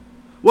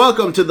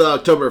Welcome to the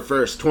October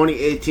 1st,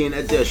 2018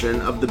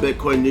 edition of the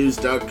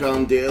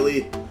BitcoinNews.com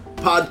Daily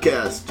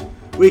Podcast.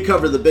 We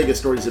cover the biggest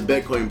stories of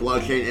Bitcoin,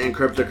 blockchain, and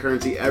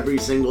cryptocurrency every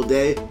single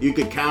day. You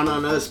could count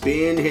on us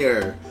being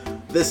here.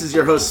 This is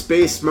your host,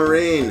 Space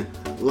Marine,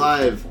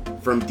 live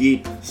from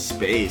deep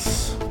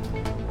space.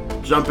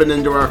 Jumping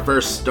into our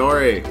first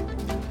story.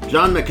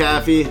 John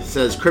McAfee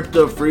says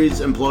crypto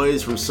frees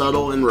employees from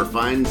subtle and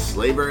refined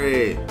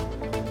slavery.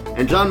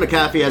 And John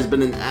McAfee has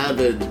been an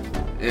avid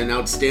and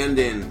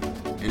outstanding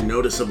and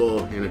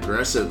noticeable and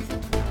aggressive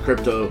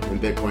crypto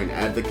and Bitcoin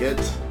advocate.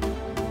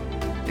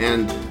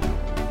 And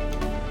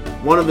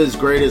one of his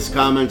greatest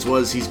comments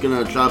was he's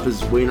going to chop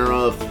his wiener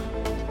off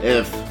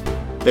if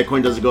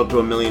Bitcoin doesn't go up to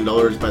 $1 million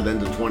by the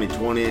end of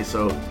 2020.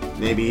 So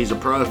maybe he's a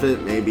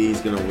prophet, maybe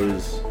he's going to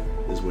lose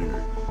his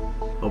wiener.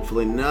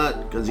 Hopefully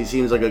not, because he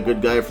seems like a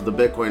good guy for the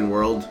Bitcoin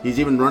world. He's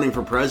even running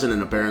for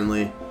president,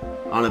 apparently,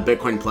 on a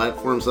Bitcoin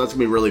platform, so that's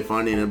going to be really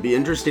funny. And it'd be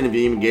interesting if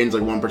he even gains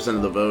like 1%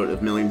 of the vote.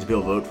 If millions of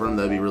people vote for him,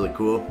 that'd be really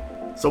cool.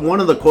 So one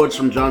of the quotes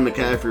from John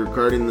McAfee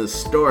regarding this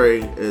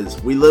story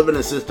is, "We live in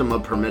a system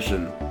of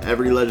permission.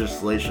 Every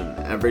legislation,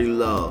 every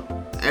law,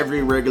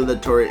 every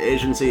regulatory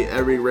agency,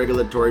 every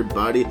regulatory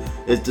body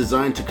is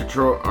designed to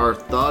control our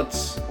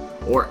thoughts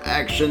or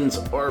actions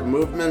or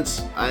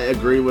movements." I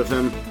agree with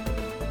him.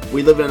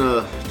 We live in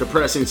a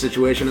depressing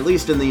situation, at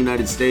least in the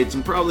United States,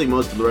 and probably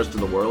most of the rest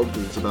of the world,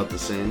 because it's about the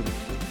same.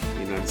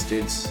 United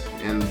States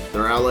and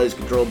their allies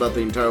control about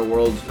the entire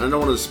world. I don't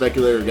want to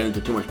speculate or get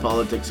into too much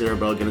politics here,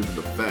 but I'll get into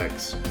the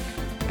facts.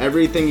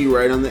 Everything you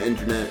write on the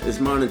internet is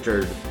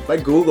monitored by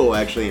Google,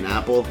 actually, and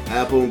Apple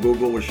and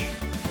Google,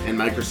 and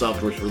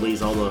Microsoft, which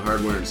release all the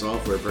hardware and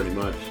software pretty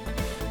much.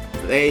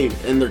 They,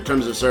 in their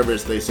terms of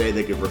service, they say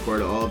they could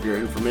record all of your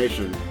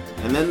information,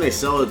 and then they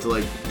sell it to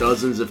like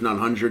dozens, if not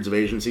hundreds, of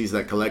agencies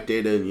that collect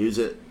data and use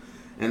it.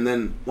 And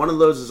then one of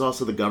those is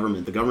also the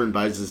government. The government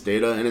buys this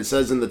data, and it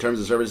says in the terms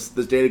of service,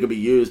 this data could be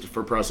used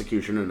for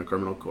prosecution in a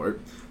criminal court.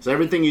 So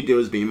everything you do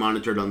is being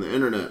monitored on the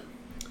internet.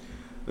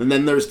 And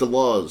then there's the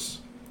laws.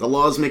 The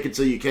laws make it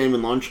so you can't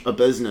even launch a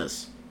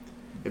business.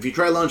 If you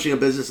try launching a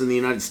business in the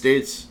United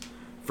States,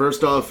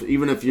 first off,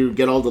 even if you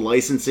get all the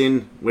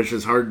licensing, which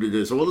is hard to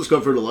do, so we'll just go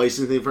through the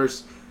licensing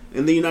first.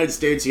 In the United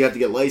States, you have to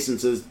get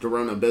licenses to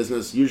run a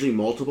business, usually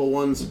multiple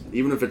ones,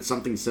 even if it's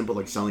something simple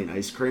like selling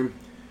ice cream.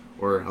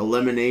 Or a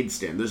lemonade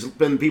stand. There's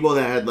been people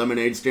that had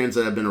lemonade stands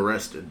that have been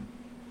arrested.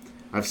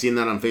 I've seen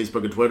that on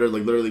Facebook and Twitter.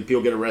 Like, literally,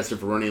 people get arrested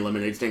for running a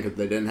lemonade stand because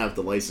they didn't have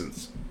the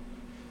license.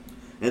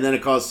 And then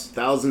it costs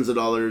thousands of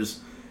dollars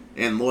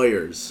and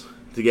lawyers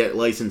to get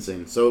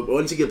licensing. So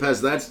once you get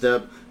past that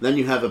step, then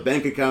you have a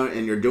bank account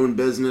and you're doing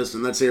business.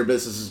 And let's say your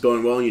business is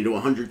going well and you do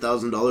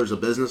 $100,000 of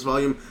business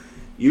volume.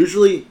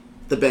 Usually,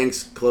 the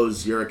banks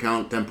close your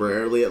account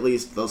temporarily, at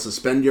least. They'll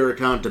suspend your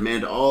account,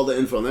 demand all the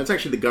info. And that's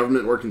actually the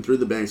government working through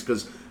the banks,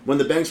 because when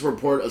the banks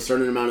report a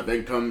certain amount of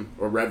income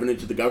or revenue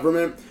to the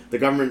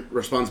government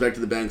responds back to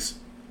the banks,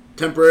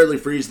 temporarily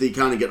freeze the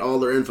account and get all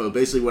their info.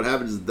 Basically what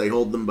happens is they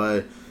hold them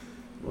by,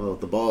 well,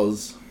 the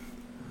balls.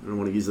 I don't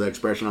want to use that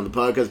expression on the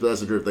podcast, but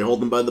that's the truth. They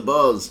hold them by the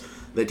balls.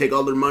 They take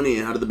all their money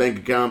out of the bank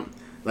account.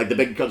 Like, the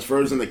bank account's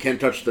frozen, they can't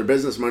touch their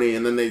business money,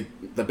 and then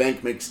the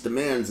bank makes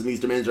demands, and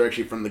these demands are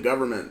actually from the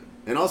government.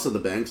 And also the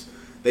banks.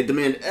 They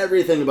demand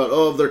everything about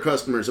all of their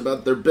customers,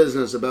 about their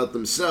business, about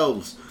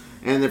themselves.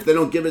 And if they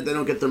don't give it, they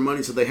don't get their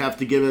money, so they have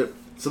to give it.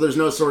 So there's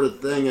no sort of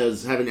thing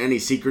as having any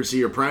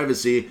secrecy or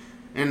privacy.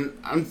 And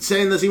I'm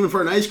saying this even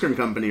for an ice cream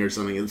company or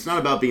something. It's not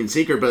about being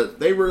secret, but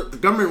the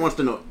government wants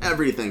to know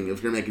everything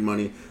if you're making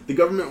money. The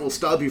government will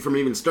stop you from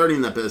even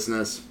starting that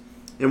business.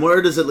 And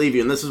where does it leave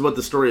you? And this is what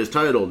the story is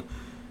titled.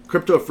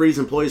 Crypto frees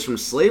employees from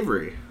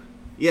slavery.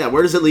 Yeah,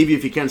 where does it leave you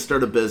if you can't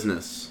start a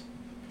business?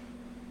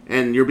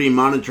 And you're being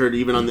monitored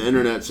even on the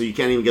internet, so you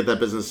can't even get that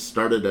business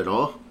started at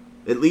all.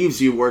 It leaves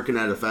you working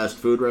at a fast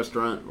food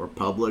restaurant, or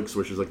Publix,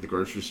 which is like the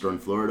grocery store in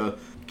Florida,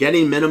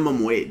 getting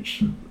minimum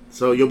wage.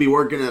 So you'll be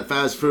working at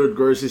fast food,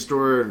 grocery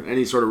store,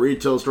 any sort of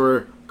retail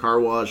store, car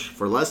wash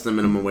for less than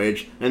minimum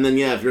wage. And then,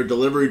 yeah, if you're a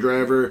delivery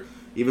driver,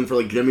 even for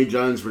like Jimmy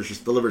John's, which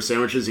just delivers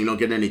sandwiches, you don't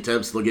get any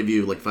tips, they'll give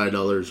you like $5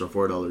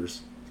 or $4,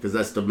 because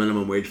that's the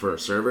minimum wage for a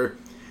server.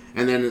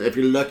 And then if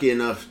you're lucky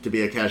enough to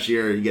be a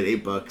cashier, you get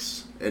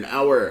 $8 an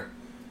hour.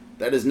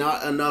 That is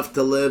not enough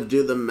to live.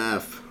 Do the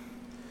math.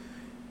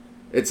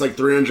 It's like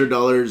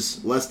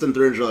 $300, less than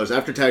 $300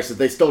 after taxes.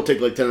 They still take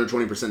like 10 or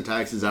 20%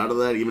 taxes out of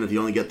that, even if you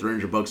only get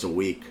 $300 a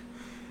week.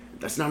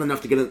 That's not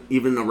enough to get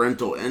even a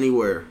rental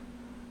anywhere.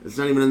 It's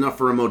not even enough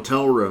for a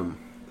motel room.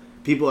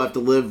 People have to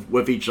live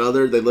with each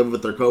other. They live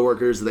with their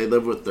coworkers. They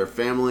live with their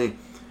family.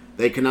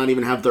 They cannot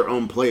even have their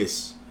own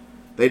place.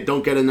 They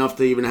don't get enough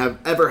to even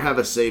ever have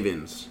a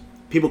savings.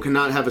 People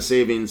cannot have a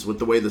savings with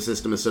the way the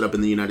system is set up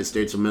in the United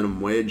States of minimum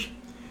wage.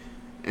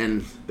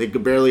 And they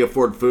could barely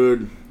afford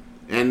food.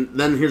 And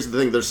then here's the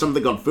thing, there's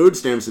something called food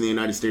stamps in the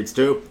United States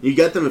too. You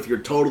get them if you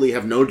totally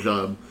have no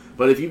job.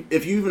 But if you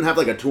even have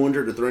like a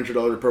 $200 to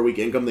 $300 per week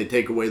income, they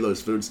take away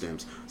those food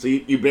stamps. So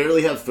you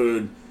barely have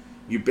food.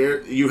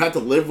 You have to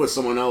live with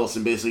someone else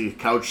and basically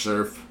couch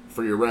surf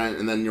for your rent,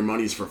 and then your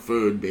money's for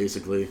food,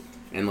 basically.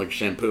 and like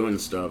shampoo and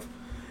stuff.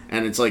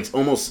 And it's like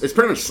it's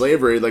pretty much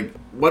slavery. Like,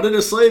 what did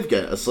a slave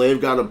get? A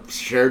slave got a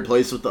shared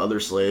place with the other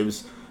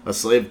slaves. A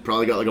slave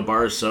probably got like a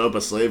bar of soap.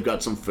 A slave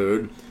got some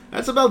food.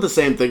 That's about the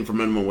same thing for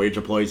minimum wage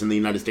employees in the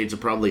United States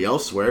and probably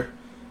elsewhere.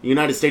 The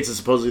United States is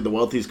supposedly the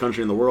wealthiest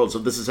country in the world, so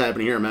if this is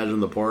happening here, imagine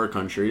the poorer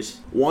countries.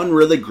 One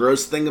really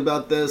gross thing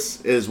about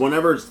this is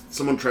whenever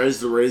someone tries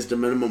to raise the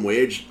minimum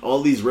wage,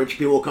 all these rich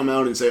people come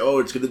out and say, oh,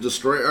 it's going to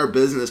destroy our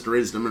business to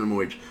raise the minimum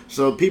wage.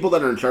 So people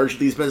that are in charge of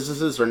these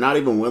businesses are not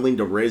even willing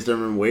to raise the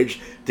minimum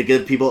wage to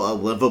give people a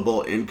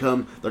livable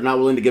income. They're not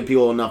willing to give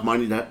people enough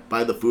money to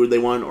buy the food they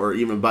want or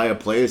even buy a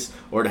place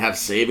or to have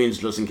savings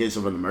just in case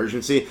of an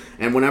emergency.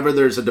 And whenever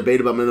there's a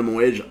debate about minimum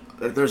wage,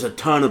 there's a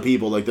ton of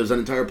people, like there's an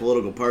entire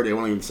political party, I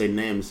won't even say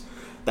names,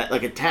 that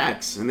like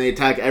attacks, and they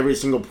attack every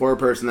single poor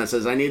person that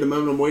says, I need a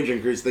minimum wage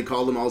increase. They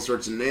call them all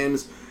sorts of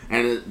names,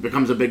 and it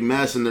becomes a big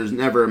mess, and there's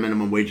never a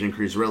minimum wage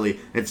increase, really.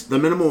 It's the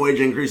minimum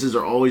wage increases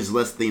are always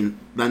less than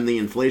the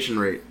inflation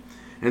rate.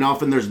 And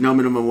often there's no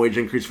minimum wage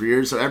increase for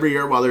years. So every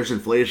year while there's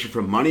inflation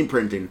from money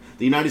printing,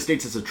 the United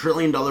States has $1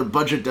 trillion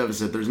budget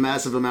deficit. There's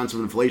massive amounts of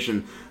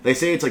inflation. They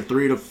say it's like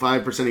 3 to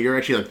 5% a year,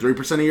 actually like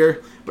 3% a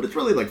year, but it's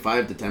really like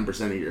 5 to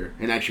 10% a year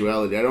in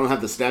actuality. I don't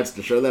have the stats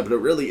to show that, but it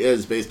really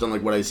is based on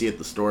like what I see at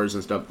the stores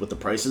and stuff with the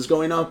prices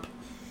going up.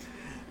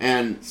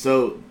 And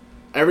so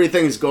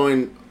everything's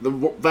going, the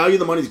value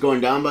of the money's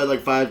going down by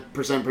like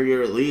 5% per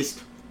year at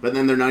least. But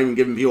then they're not even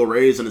giving people a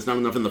raise, and it's not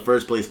enough in the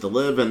first place to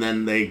live, and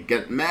then they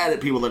get mad at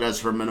people that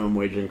ask for a minimum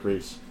wage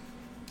increase.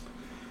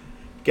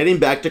 Getting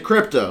back to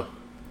crypto.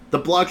 The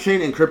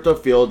blockchain and crypto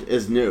field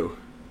is new.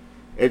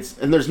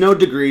 And there's no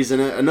degrees in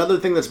it. Another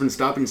thing that's been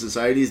stopping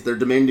society is they're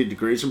demanding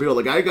degrees from people.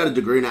 Like, I got a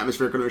degree in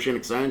atmospheric and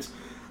oceanic science.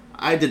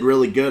 I did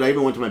really good. I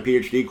even went to my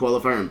PhD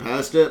qualifier and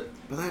passed it.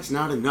 But that's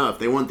not enough.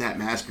 They want that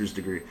master's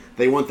degree.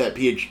 They want that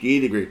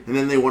PhD degree. And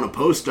then they want a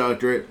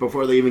postdoctorate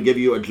before they even give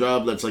you a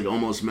job that's like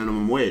almost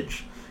minimum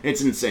wage.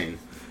 It's insane.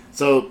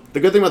 So the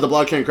good thing about the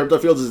blockchain and crypto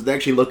fields is they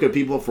actually look at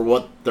people for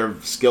what their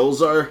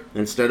skills are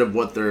instead of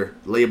what their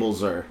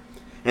labels are.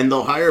 And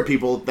they'll hire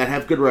people that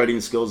have good writing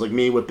skills like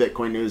me with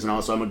Bitcoin News, and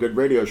also I'm a good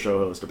radio show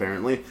host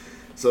apparently.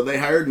 So they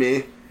hired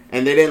me,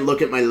 and they didn't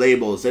look at my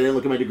labels. They didn't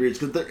look at my degrees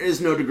because there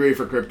is no degree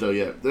for crypto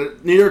yet. The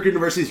New York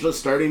University is just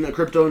starting a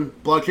crypto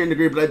and blockchain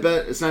degree, but I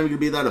bet it's not even going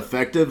to be that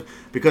effective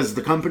because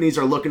the companies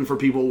are looking for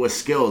people with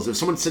skills. If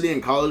someone's sitting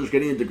in college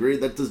getting a degree,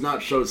 that does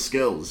not show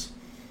skills.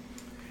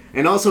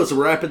 And also, it's a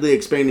rapidly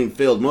expanding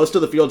field. Most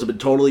of the fields have been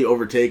totally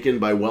overtaken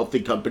by wealthy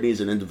companies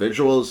and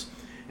individuals,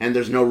 and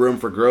there's no room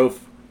for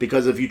growth.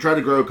 Because if you try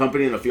to grow a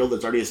company in a field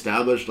that's already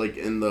established, like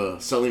in the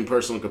selling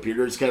personal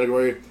computers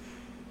category,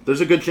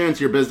 there's a good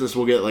chance your business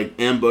will get like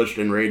ambushed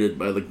and raided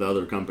by like the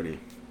other company.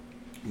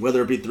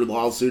 Whether it be through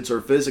lawsuits or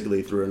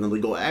physically through an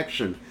illegal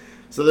action.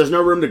 So there's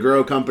no room to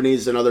grow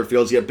companies in other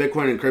fields. You have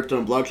Bitcoin and crypto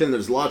and blockchain.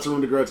 There's lots of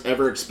room to grow. It's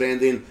ever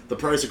expanding. The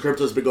price of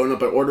crypto has been going up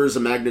by orders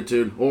of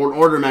magnitude, or an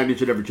order of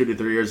magnitude every 2 to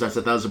 3 years. That's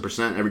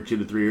 1,000% every 2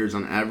 to 3 years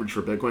on average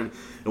for Bitcoin.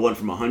 It went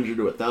from 100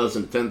 to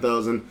 1,000 to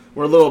 10,000.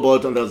 We're a little below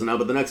 10,000 now,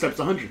 but the next step's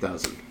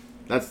 100,000.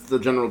 That's the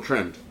general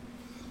trend.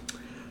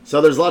 So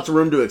there's lots of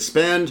room to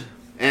expand.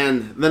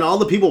 And then all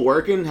the people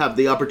working have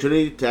the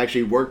opportunity to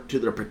actually work to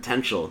their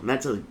potential. And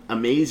that's an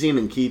amazing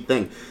and key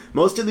thing.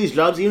 Most of these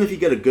jobs, even if you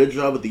get a good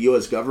job with the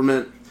U.S.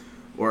 government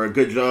or a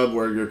good job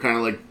where you're kind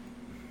of like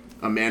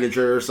a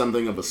manager or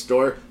something of a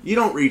store, you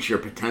don't reach your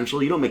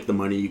potential. You don't make the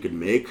money you could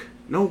make.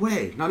 No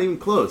way. Not even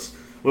close.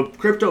 With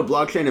crypto,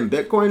 blockchain, and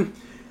Bitcoin,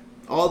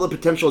 all the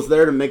potential is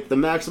there to make the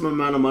maximum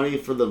amount of money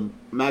for the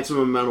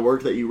maximum amount of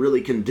work that you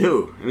really can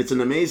do. And it's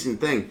an amazing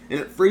thing. And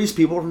it frees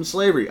people from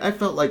slavery. I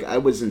felt like I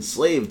was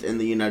enslaved in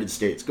the United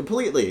States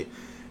completely.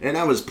 And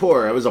I was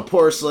poor. I was a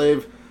poor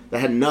slave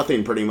that had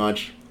nothing pretty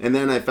much. And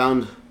then I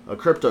found a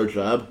crypto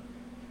job,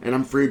 and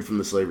I'm freed from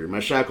the slavery. My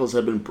shackles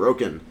have been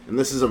broken. And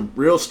this is a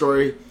real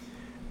story,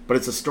 but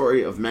it's a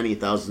story of many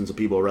thousands of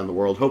people around the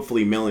world,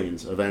 hopefully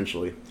millions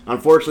eventually.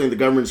 Unfortunately, the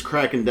government's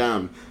cracking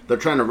down. They're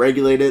trying to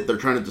regulate it. They're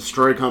trying to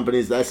destroy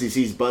companies. The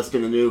SEC's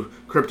busting a new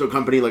crypto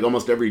company like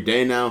almost every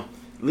day now,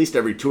 at least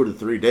every 2 to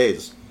 3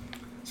 days.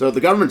 So the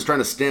government's trying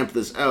to stamp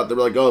this out. They're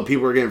like, oh,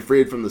 people are getting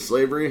freed from the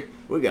slavery.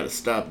 We got to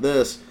stop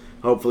this.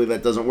 Hopefully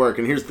that doesn't work.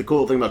 And here's the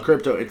cool thing about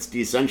crypto. It's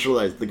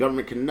decentralized. The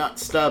government cannot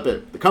stop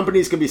it. The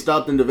companies can be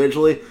stopped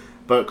individually,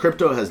 but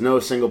crypto has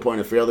no single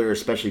point of failure,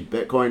 especially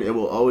Bitcoin. It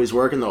will always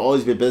work, and there'll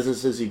always be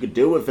businesses you could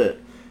do with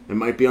it. It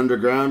might be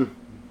underground,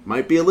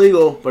 might be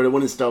illegal, but it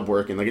wouldn't stop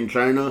working. Like in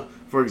China,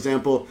 for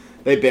example,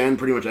 they banned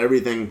pretty much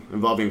everything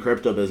involving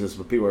crypto business,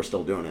 but people are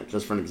still doing it,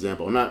 just for an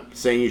example. I'm not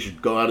saying you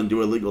should go out and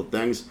do illegal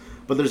things,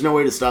 but there's no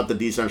way to stop the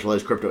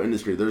decentralized crypto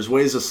industry. There's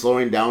ways of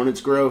slowing down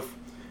its growth,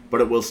 but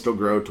it will still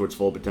grow to its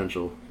full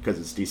potential because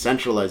it's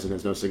decentralized and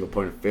has no single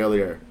point of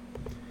failure.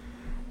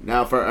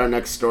 Now for our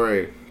next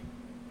story.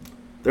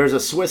 There's a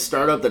Swiss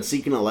startup that's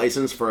seeking a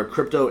license for a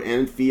crypto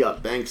and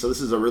fiat bank, so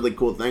this is a really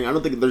cool thing. I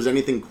don't think there's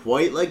anything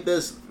quite like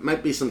this.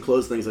 Might be some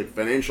close things like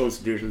financial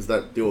institutions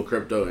that deal with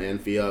crypto and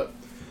fiat.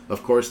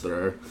 Of course there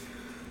are.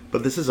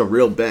 But this is a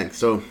real bank.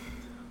 So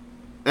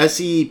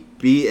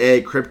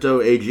SEBA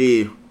Crypto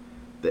AG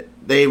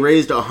They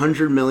raised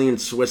 100 million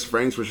Swiss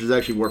francs, which is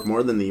actually worth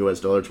more than the US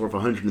dollar. It's worth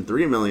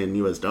 103 million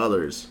US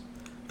dollars.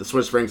 The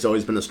Swiss franc's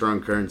always been a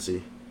strong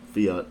currency,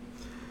 fiat.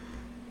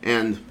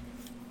 And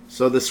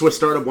so the Swiss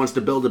startup wants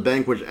to build a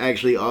bank which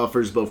actually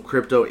offers both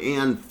crypto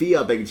and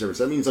fiat banking service.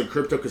 That means like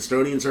crypto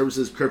custodian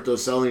services, crypto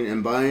selling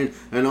and buying,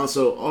 and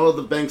also all of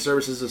the bank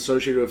services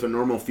associated with a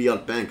normal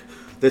fiat bank.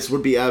 This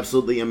would be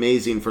absolutely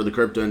amazing for the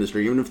crypto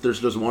industry. Even if there's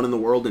just one in the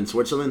world in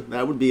Switzerland,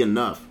 that would be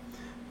enough.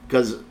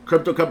 Because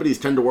crypto companies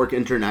tend to work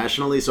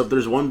internationally, so if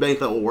there's one bank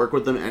that will work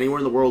with them anywhere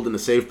in the world in a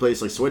safe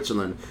place like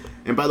Switzerland,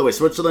 and by the way,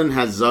 Switzerland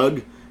has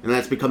Zug, and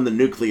that's become the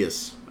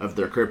nucleus of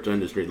their crypto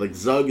industry. Like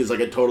Zug is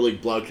like a totally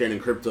blockchain and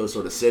crypto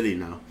sort of city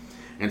now,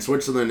 and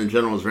Switzerland in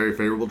general is very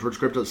favorable towards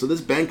crypto. So this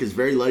bank is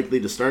very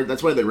likely to start.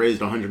 That's why they raised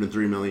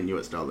 103 million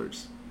US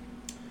dollars,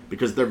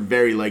 because they're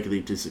very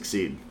likely to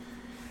succeed.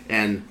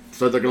 And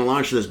so they're going to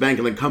launch this bank,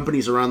 and then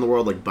companies around the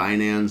world like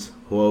Binance,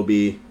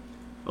 Huobi,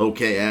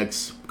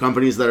 OKX,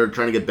 companies that are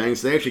trying to get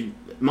banks,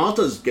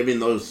 Malta's giving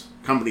those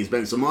companies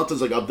banks. So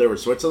Malta's like up there with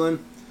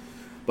Switzerland,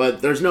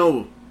 but there's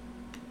no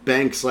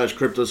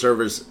bank/crypto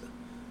service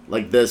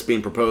like this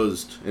being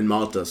proposed in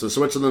Malta. So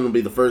Switzerland will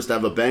be the first to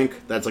have a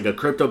bank that's like a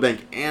crypto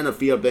bank and a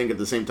fiat bank at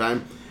the same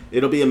time.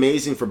 It'll be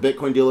amazing for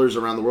Bitcoin dealers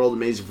around the world,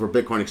 amazing for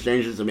Bitcoin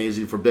exchanges,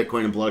 amazing for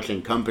Bitcoin and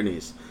blockchain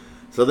companies.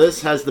 So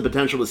this has the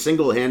potential to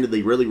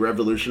single-handedly really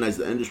revolutionize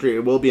the industry.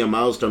 It will be a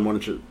milestone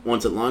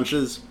once it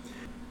launches.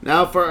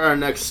 Now for our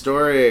next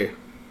story.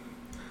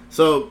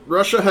 So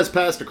Russia has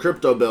passed a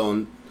crypto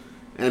bill,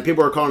 and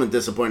people are calling it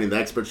disappointing. The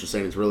experts are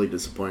saying it's really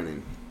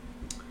disappointing.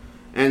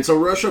 And so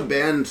Russia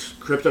banned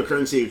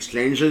cryptocurrency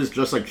exchanges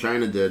just like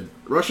China did.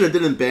 Russia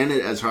didn't ban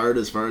it as hard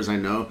as far as I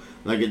know.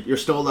 You're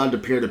still allowed to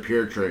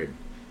peer-to-peer trade.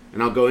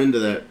 And I'll go into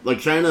that. Like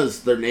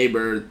China's their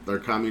neighbor, their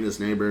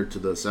communist neighbor to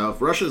the south.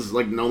 Russia's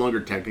like no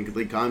longer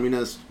technically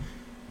communist,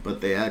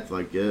 but they act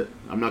like it.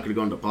 I'm not going to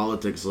go into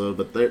politics though,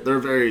 but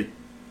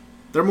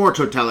they're more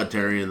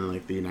totalitarian than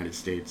like the United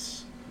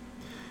States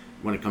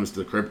when it comes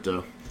to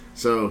crypto.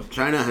 So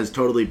China has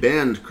totally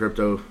banned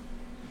crypto,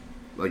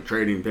 like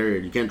trading,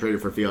 period. You can't trade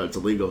it for fiat, it's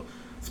illegal.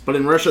 But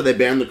in Russia they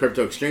banned the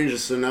crypto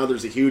exchanges, so now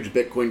there's a huge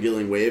Bitcoin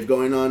dealing wave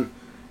going on.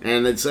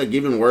 And it's like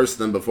even worse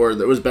than before.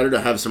 It was better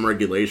to have some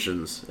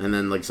regulations, and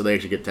then like so they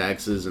actually get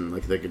taxes and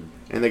like they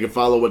could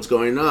follow what's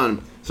going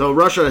on. So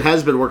Russia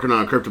has been working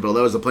on a crypto bill.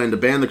 That was the plan, to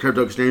ban the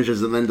crypto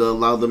exchanges and then to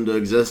allow them to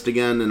exist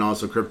again, and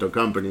also crypto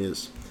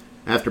companies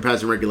after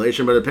passing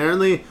regulation. But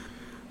apparently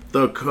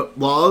the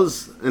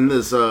laws and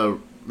this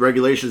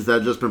regulations that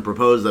have just been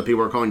proposed that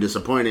people are calling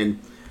disappointing,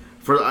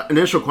 for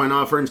initial coin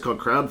offerings called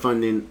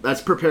crowdfunding,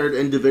 that's prepared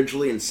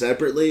individually and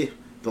separately.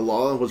 The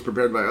law was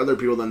prepared by other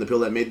people than the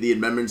people that made the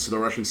amendments to the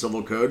Russian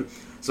Civil Code.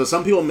 So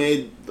some people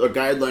made the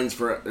guidelines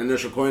for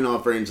initial coin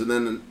offerings, and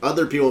then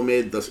other people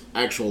made the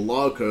actual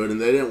law code, and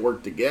they didn't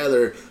work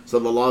together, so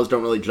the laws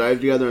don't really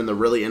jive together, and they're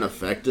really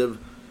ineffective.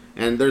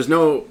 And there's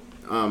no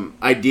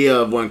idea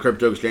of when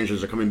crypto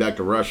exchanges are coming back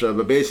to Russia,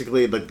 but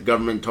basically the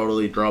government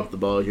totally dropped the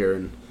ball here,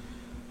 and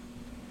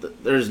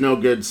there's no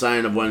good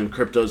sign of when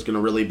crypto is going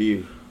to really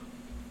be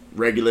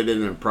regulated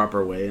in a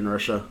proper way in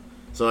Russia.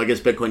 So I guess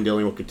Bitcoin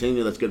dealing will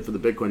continue. That's good for the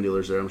Bitcoin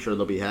dealers there. I'm sure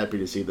they'll be happy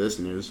to see this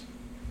news.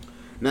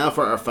 Now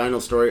for our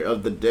final story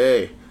of the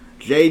day.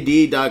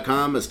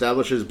 JD.com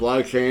establishes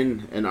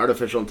blockchain and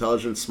artificial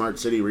intelligence smart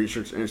city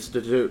research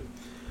institute.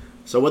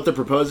 So what they're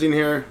proposing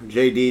here,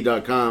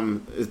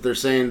 JD.com, is they're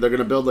saying they're going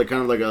to build like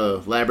kind of like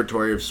a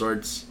laboratory of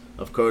sorts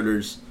of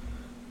coders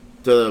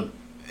to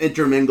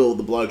intermingle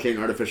the blockchain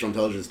artificial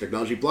intelligence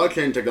technology.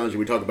 Blockchain technology,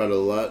 we talk about it a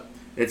lot.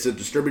 It's a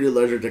distributed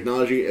ledger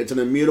technology. It's an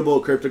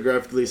immutable,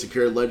 cryptographically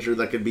secure ledger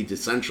that can be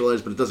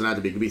decentralized, but it doesn't have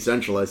to be. It can be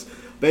centralized.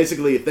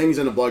 Basically, things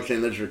in a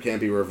blockchain ledger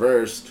can't be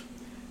reversed.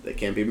 They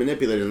can't be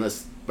manipulated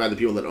unless by the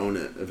people that own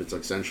it, if it's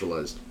like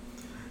centralized.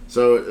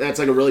 So that's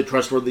like a really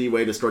trustworthy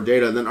way to store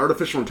data. And then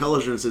artificial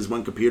intelligence is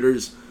when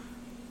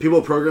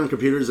people program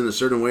computers in a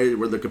certain way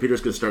where the computers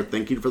can start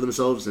thinking for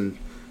themselves and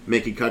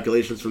making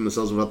calculations for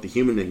themselves without the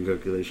human making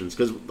calculations.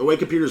 Because the way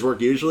computers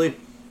work usually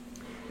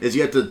is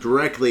you have to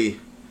directly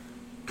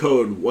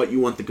code what you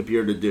want the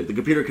computer to do. The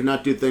computer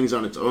cannot do things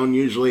on its own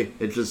usually.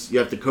 It's just you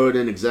have to code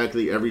in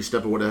exactly every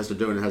step of what it has to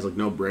do, and it has like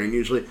no brain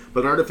usually.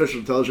 But artificial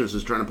intelligence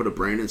is trying to put a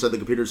brain inside the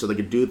computer so they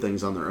can do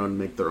things on their own,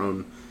 make their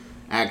own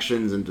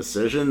actions and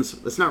decisions.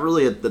 It's not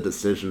really at the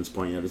decisions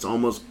point yet. It's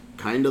almost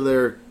kind of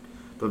there,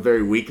 but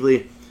very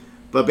weakly.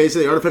 But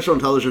basically artificial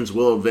intelligence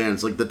will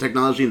advance. Like the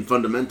technology and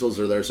fundamentals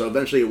are there, so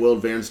eventually it will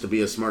advance to be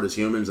as smart as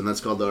humans, and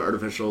that's called the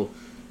artificial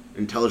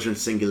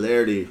intelligence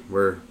singularity,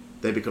 where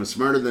they become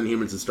smarter than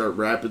humans and start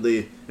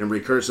rapidly and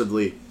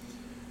recursively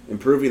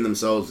improving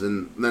themselves,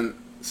 and then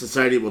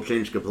society will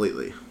change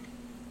completely.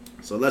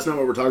 So that's not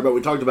what we're talking about.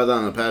 We talked about that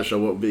on the past show,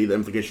 what would be the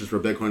implications for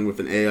Bitcoin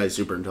with an AI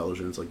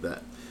superintelligence like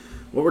that.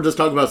 What we're just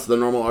talking about is the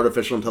normal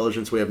artificial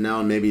intelligence we have now,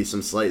 and maybe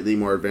some slightly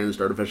more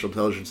advanced artificial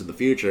intelligence in the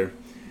future.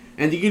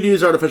 And you could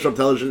use artificial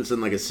intelligence in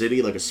like a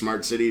city, like a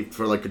smart city,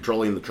 for like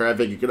controlling the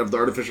traffic. You could have the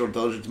artificial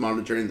intelligence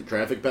monitoring the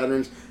traffic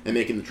patterns and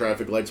making the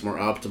traffic lights more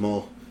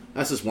optimal.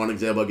 That's just one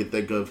example I could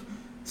think of.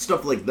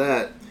 Stuff like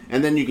that.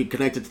 and then you can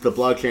connect it to the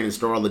blockchain and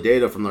store all the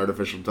data from the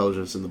artificial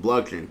intelligence in the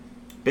blockchain.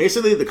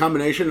 Basically, the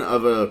combination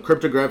of a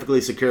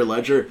cryptographically secure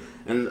ledger,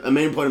 and a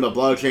main point about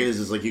blockchain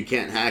is like you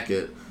can't hack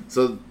it.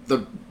 So the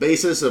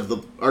basis of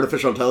the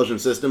artificial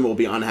intelligence system will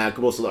be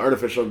unhackable, so the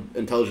artificial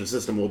intelligence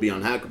system will be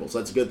unhackable. So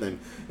that's a good thing.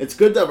 It's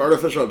good to have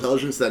artificial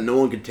intelligence that no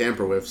one can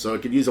tamper with, so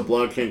it could use a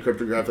blockchain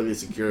cryptographically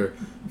secure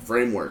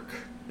framework.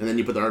 And then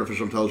you put the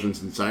artificial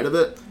intelligence inside of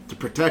it to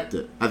protect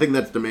it. I think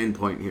that's the main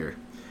point here.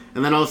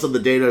 And then also the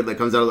data that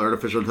comes out of the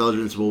artificial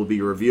intelligence will be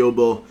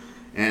reviewable,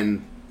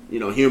 and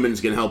humans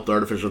can help the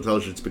artificial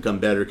intelligence become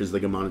better because they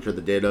can monitor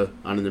the data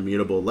on an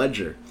immutable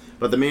ledger.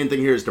 But the main thing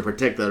here is to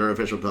protect that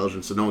artificial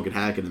intelligence so no one can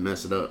hack it and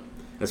mess it up,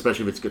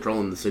 especially if it's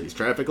controlling the city's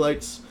traffic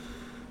lights.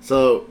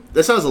 So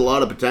this has a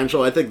lot of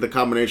potential. I think the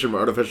combination of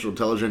artificial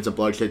intelligence and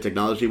blockchain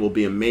technology will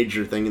be a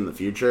major thing in the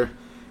future.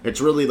 It's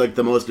really like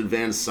the most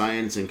advanced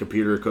science and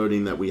computer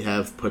coding that we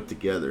have put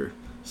together.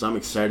 So I'm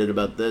excited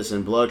about this,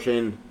 and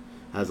blockchain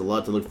has a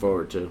lot to look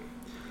forward to.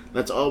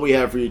 That's all we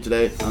have for you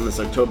today on this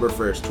October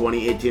 1st,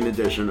 2018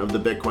 edition of the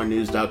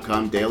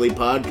BitcoinNews.com Daily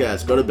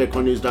Podcast. Go to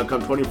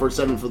BitcoinNews.com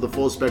 24/7 for the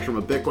full spectrum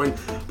of Bitcoin,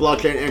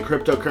 blockchain, and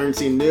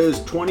cryptocurrency news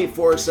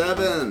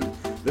 24/7.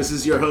 This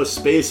is your host,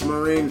 Space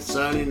Marine,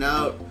 signing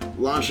out,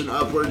 launching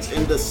upwards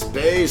into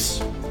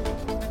space.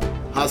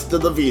 Hasta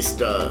la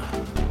vista.